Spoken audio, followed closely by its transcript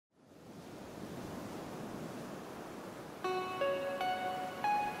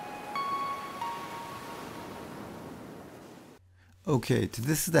Okay, so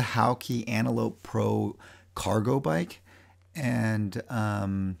this is the HAOQI Antelope Pro cargo bike, and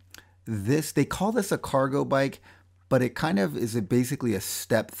they call this a cargo bike, but it kind of is basically a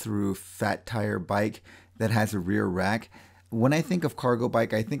step-through fat tire bike that has a rear rack. When I think of cargo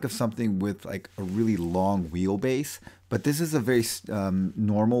bike, I think of something with like a really long wheelbase, but this is a very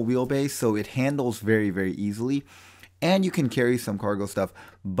normal wheelbase, so it handles very easily. And you can carry some cargo stuff,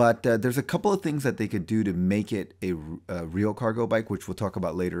 but there's a couple of things that they could do to make it a real cargo bike, which we'll talk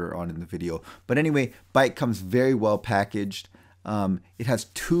about later on in the video. But anyway, bike comes very well packaged. It has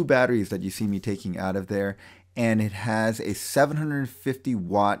 2 batteries that you see me taking out of there, and it has a 750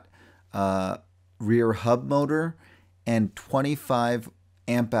 watt rear hub motor and 25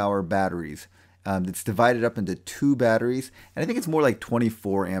 amp hour batteries. It's divided up into 2 batteries, and I think it's more like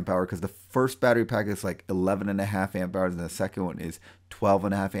 24 amp hour because the first battery pack is like 11.5 amp hours, and the second one is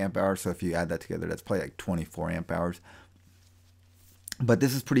 12.5 amp hours. So if you add that together, that's probably like 24 amp hours. But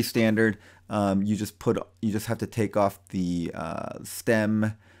this is pretty standard. You just have to take off the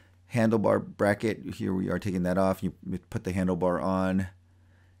stem handlebar bracket. Here we are taking that off. You put the handlebar on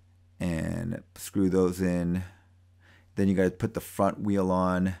and screw those in. Then you got to put the front wheel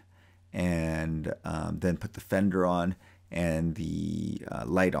on, and then put the fender on and the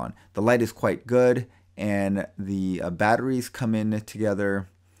light on. The light is quite good, and the batteries come in together.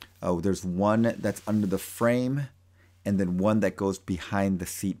 Oh, there's one that's under the frame, and then one that goes behind the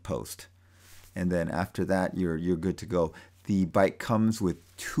seat post. And then after that, you're good to go. The bike comes with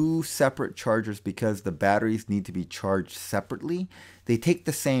 2 separate chargers because the batteries need to be charged separately. They take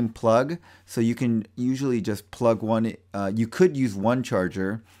the same plug, so you can usually just plug one. You could use one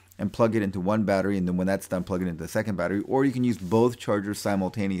charger and plug it into one battery, and then when that's done, plug it into the second battery, or you can use both chargers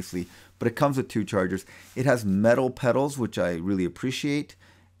simultaneously, but it comes with 2 chargers. It has metal pedals, which I really appreciate,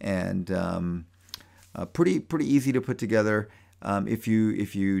 and pretty easy to put together. If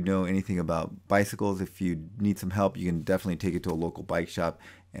you know anything about bicycles, if you need some help, you can definitely take it to a local bike shop,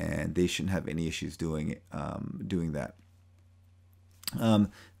 and they shouldn't have any issues doing that.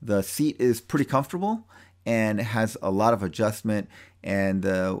 The seat is pretty comfortable and has a lot of adjustment, and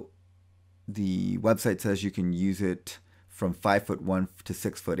the website says you can use it from 5'1" to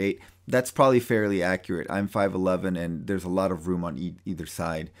 6'8". That's probably fairly accurate. I'm 5'11", and there's a lot of room on either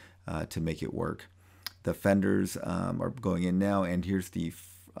side to make it work. The fenders are going in now, and here's the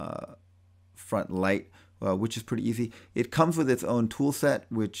front light, which is pretty easy. It comes with its own tool set,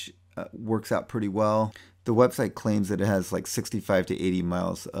 which works out pretty well. The website claims that it has like 65 to 80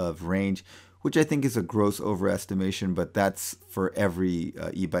 miles of range, which I think is a gross overestimation, but that's for every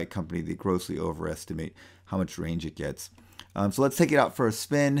e-bike company. They grossly overestimate how much range it gets. So let's take it out for a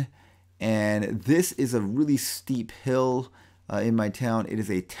spin. And this is a really steep hill in my town. It is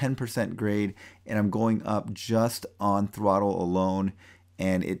a 10% grade, and I'm going up just on throttle alone,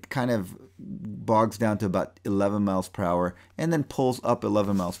 and it kind of bogs down to about 11 miles per hour and then pulls up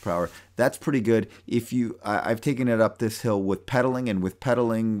 11 miles per hour. That's pretty good. I've taken it up this hill with pedaling, and with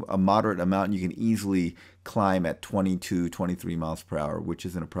pedaling a moderate amount, you can easily climb at 22, 23 miles per hour, which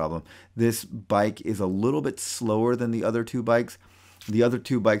isn't a problem. This bike is a little bit slower than the other 2 bikes. The other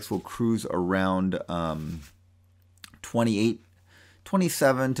 2 bikes will cruise around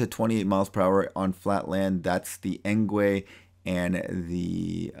 27 to 28 miles per hour on flat land. That's the Engwe and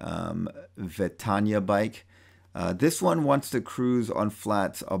the Vetania bike. This one wants to cruise on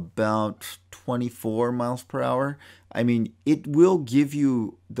flats about 24 miles per hour. I mean, it will give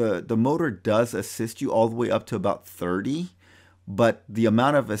you, the motor does assist you all the way up to about 30, but the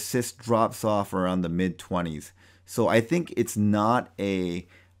amount of assist drops off around the mid-20s. So I think it's not a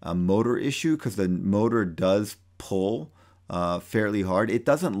motor issue, because the motor does pull fairly hard. It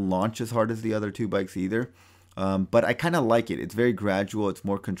doesn't launch as hard as the other 2 bikes either, but I kind of like it. It's very gradual, it's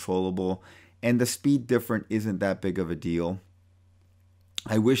more controllable, and the speed difference isn't that big of a deal.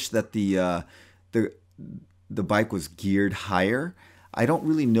 I wish that the bike was geared higher. I don't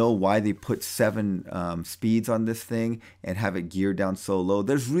really know why they put 7 speeds on this thing and have it geared down so low.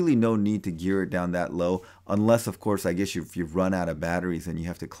 There's really no need to gear it down that low, unless, of course, I guess if you've run out of batteries and you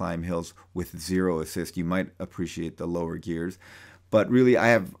have to climb hills with 0 assist, you might appreciate the lower gears. But really,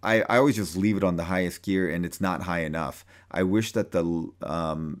 I always just leave it on the highest gear, and it's not high enough. I wish that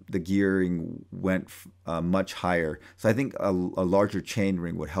the gearing went much higher. So I think a larger chain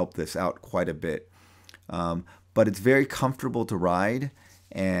ring would help this out quite a bit. But it's very comfortable to ride,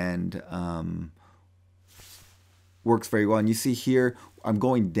 and works very well. And you see here, I'm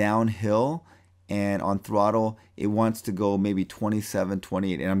going downhill, and on throttle, it wants to go maybe 27,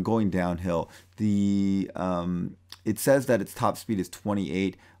 28, and I'm going downhill. It says that its top speed is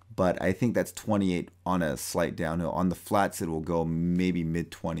 28, but I think that's 28 on a slight downhill. On the flats, it will go maybe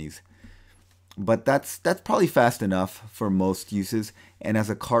mid-20s. But that's probably fast enough for most uses. And as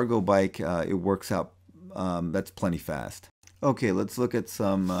a cargo bike, it works out. That's plenty fast. Okay, let's look at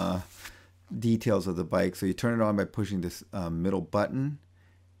some details of the bike. So you turn it on by pushing this middle button.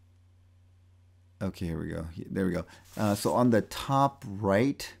 Okay, here we go. There we go. So on the top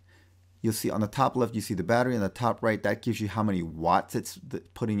right, you'll see on the top left, you see the battery. On the top right, that gives you how many watts it's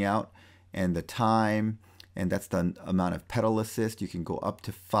putting out and the time. And that's the amount of pedal assist. You can go up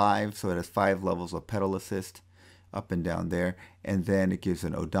to 5. So it has 5 levels of pedal assist up and down there. And then it gives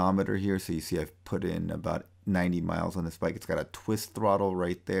an odometer here. So you see I've put in about 90 miles on this bike. It's got a twist throttle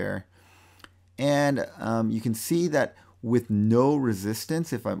right there. And you can see that with no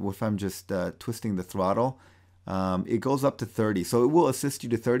resistance, if I'm just twisting the throttle, it goes up to 30. So it will assist you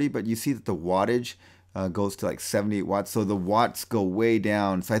to 30, but you see that the wattage goes to like 78 watts. So the watts go way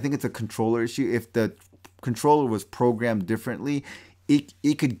down. So I think it's a controller issue. If the controller was programmed differently,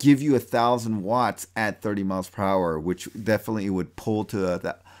 it could give you 1,000 watts at 30 miles per hour, which definitely would pull to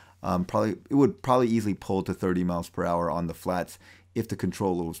that. It would probably easily pull to 30 miles per hour on the flats if the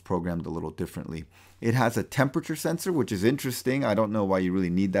controller was programmed a little differently. It has a temperature sensor, which is interesting. I don't know why you really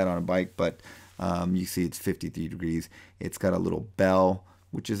need that on a bike, but you see it's 53 degrees. It's got a little bell,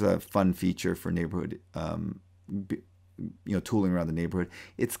 which is a fun feature for neighborhood, tooling around the neighborhood.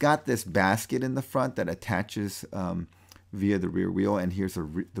 It's got this basket in the front that attaches via the rear wheel, and here's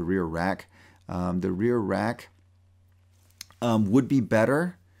the rear rack. The rear rack would be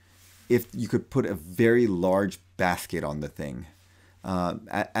better if you could put a very large basket on the thing.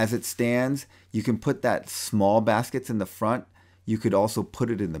 As it stands, you can put that small baskets in the front. You could also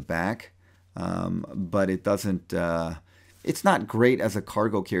put it in the back, but it doesn't. It's not great as a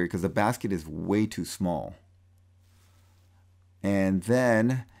cargo carrier because the basket is way too small. And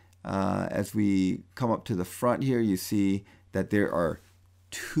then as we come up to the front here, you see that there are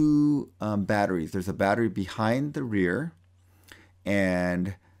 2 batteries. There's a battery behind the rear,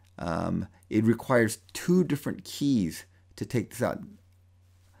 and it requires 2 different keys to take this out.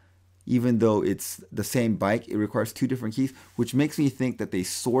 Even though it's the same bike, it requires 2 different keys, which makes me think that they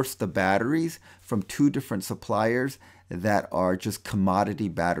source the batteries from 2 different suppliers that are just commodity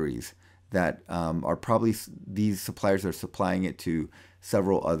batteries that are probably, these suppliers are supplying it to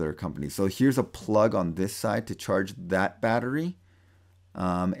several other companies. So here's a plug on this side to charge that battery.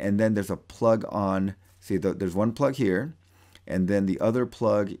 And then there's a plug on, see, there's one plug here, and then the other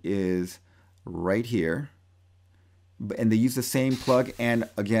plug is right here. And they use the same plug, and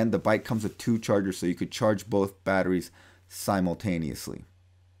again, the bike comes with 2 chargers, so you could charge both batteries simultaneously.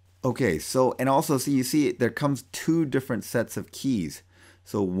 Okay, so, and also, so you see, there comes 2 different sets of keys.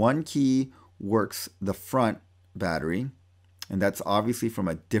 So one key works the front battery, and that's obviously from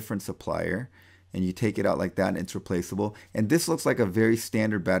a different supplier, and you take it out like that, and it's replaceable. And this looks like a very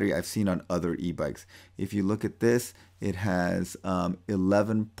standard battery I've seen on other e-bikes. If you look at this, it has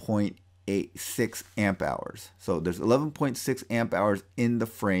 11.86 amp hours. So there's 11.6 amp hours in the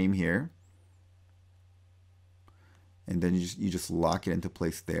frame here. And then you just lock it into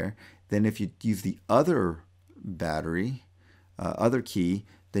place there. Then if you use the other battery, other key,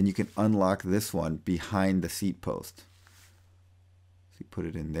 then you can unlock this one behind the seat post. So you put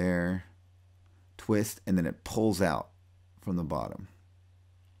it in there, twist, and then it pulls out from the bottom.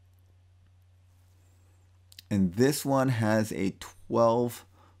 And this one has a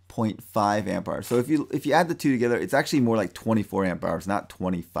 12.5 amp hours. So if you add the 2 together, it's actually more like 24 amp hours, not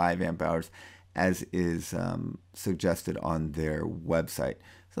 25 amp hours, as is suggested on their website.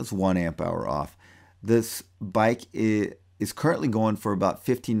 So it's 1 amp hour off. This bike is currently going for about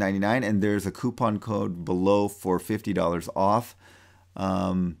 $15.99, and there's a coupon code below for $50 off.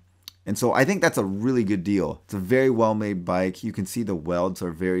 And so I think that's a really good deal. It's a very well-made bike. You can see the welds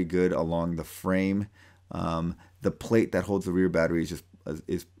are very good along the frame. The plate that holds the rear battery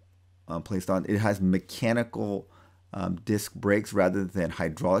is placed on. It has mechanical disc brakes rather than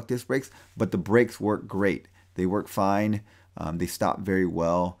hydraulic disc brakes, but the brakes work great. They work fine. They stop very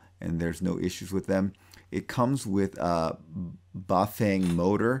well, and there's no issues with them. It comes with a Bafang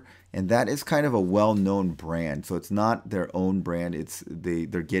motor, and that is kind of a well-known brand. So it's not their own brand.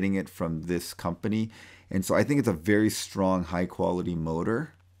 They're getting it from this company, and so I think it's a very strong, high-quality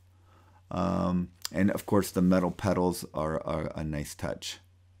motor. And of course, the metal pedals are a nice touch.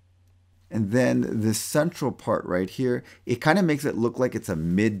 And then the central part right here, it kind of makes it look like it's a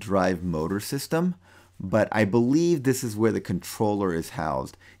mid-drive motor system, but I believe this is where the controller is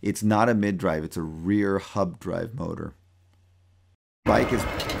housed. It's not a mid-drive, it's a rear hub drive motor. The bike is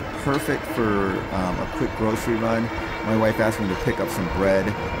perfect for a quick grocery run. My wife asked me to pick up some bread,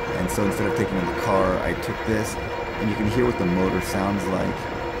 and so instead of taking it in the car, I took this, and you can hear what the motor sounds like.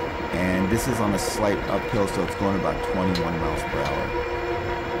 And this is on a slight uphill, so it's going about 21 miles per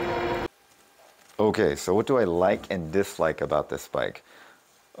hour. Okay, so what do I like and dislike about this bike?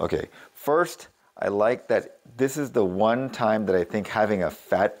 Okay, first, I like that this is the one time that I think having a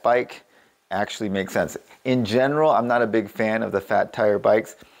fat bike actually makes sense. In general, I'm not a big fan of the fat tire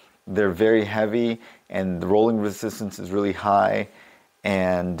bikes. They're very heavy and the rolling resistance is really high,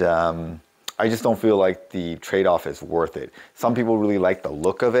 and I just don't feel like the trade-off is worth it. Some people really like the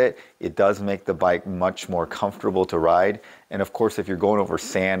look of it. It does make the bike much more comfortable to ride. And of course, if you're going over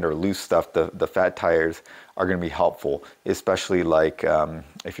sand or loose stuff, the fat tires are gonna be helpful, especially like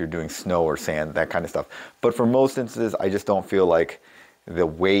if you're doing snow or sand, that kind of stuff. But for most instances, I just don't feel like the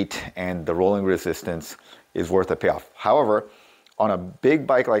weight and the rolling resistance is worth the payoff. However, on a big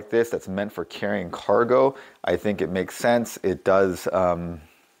bike like this that's meant for carrying cargo, I think it makes sense. It does,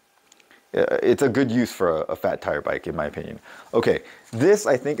 it's a good use for a fat tire bike, in my opinion. Okay, this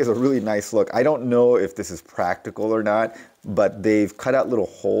I think is a really nice look. I don't know if this is practical or not, but they've cut out little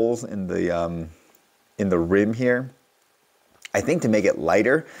holes in the rim here, I think to make it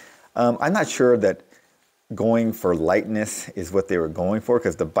lighter. I'm not sure that going for lightness is what they were going for,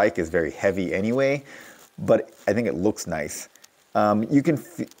 because the bike is very heavy anyway, but I think it looks nice. You can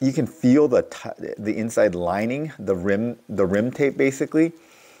feel the inside lining, the rim tape basically,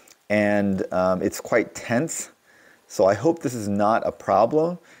 and it's quite tense. So I hope this is not a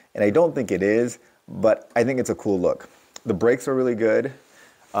problem, and I don't think it is, but I think it's a cool look. The brakes are really good.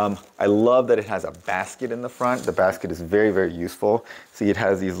 I love that it has a basket in the front. The basket is very, very useful. See, it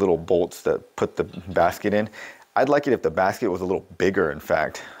has these little bolts that put the basket in. I'd like it if the basket was a little bigger, in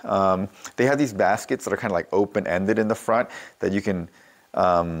fact. They have these baskets that are kind of like open-ended in the front that you can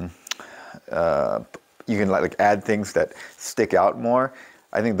like add things that stick out more.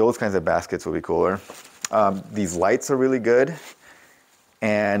 I think those kinds of baskets would be cooler. These lights are really good,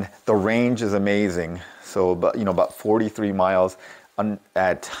 and the range is amazing. So about 43 miles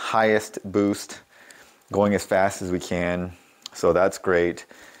at highest boost, going as fast as we can. So that's great.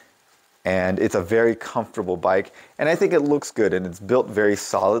 And it's a very comfortable bike, and I think it looks good, and it's built very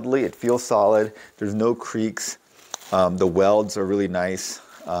solidly. It feels solid. There's no creaks. The welds are really nice.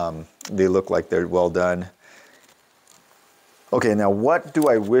 They look like they're well done. Okay, now what do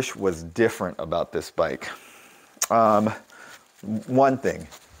I wish was different about this bike? One thing,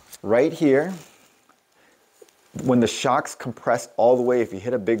 right here, when the shocks compress all the way, if you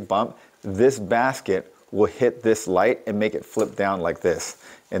hit a big bump, this basket will hit this light and make it flip down like this,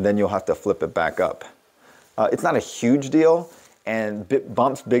 and then you'll have to flip it back up. It's not a huge deal, and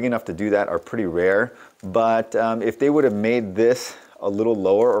bumps big enough to do that are pretty rare, but if they would have made this a little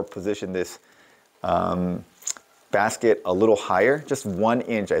lower or positioned this basket a little higher, just 1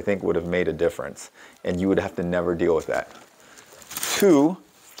 inch I think would have made a difference, and you would have to never deal with that. Two,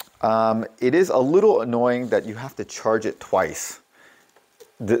 it is a little annoying that you have to charge it twice.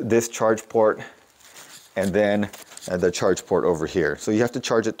 This charge port and then the charge port over here. So you have to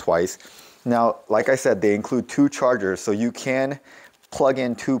charge it twice. Now, like I said, they include 2 chargers, so you can plug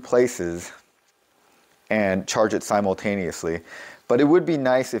in 2 places and charge it simultaneously. But it would be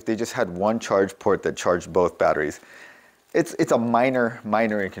nice if they just had 1 charge port that charged both batteries. It's a minor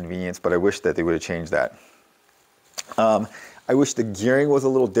inconvenience, but I wish that they would have changed that. I wish the gearing was a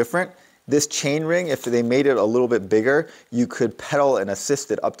little different. This chain ring, if they made it a little bit bigger, you could pedal and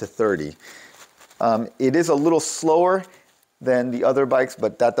assist it up to 30. It is a little slower than the other bikes,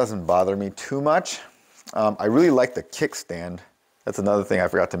 but that doesn't bother me too much. I really like the kickstand. That's another thing I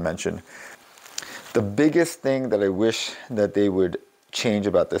forgot to mention. The biggest thing that I wish that they would change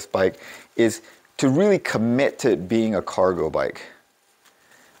about this bike is to really commit to it being a cargo bike.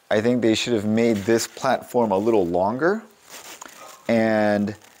 I think they should have made this platform a little longer,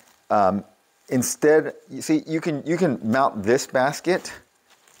 and instead, you see, you can mount this basket.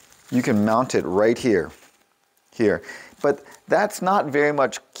 You can mount it right here, but that's not very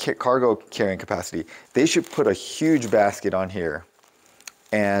much cargo carrying capacity. They should put a huge basket on here,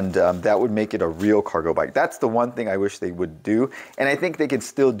 and that would make it a real cargo bike. That's the one thing I wish they would do, and I think they could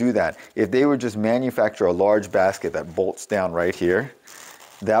still do that. If they would just manufacture a large basket that bolts down right here,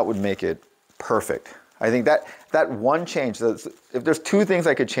 that would make it perfect. I think that one change, if there's 2 things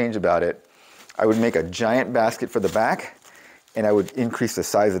I could change about it, I would make a giant basket for the back, and I would increase the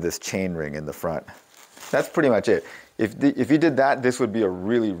size of this chain ring in the front. That's pretty much it. If you did that, this would be a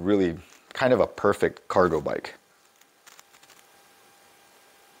really, really kind of a perfect cargo bike.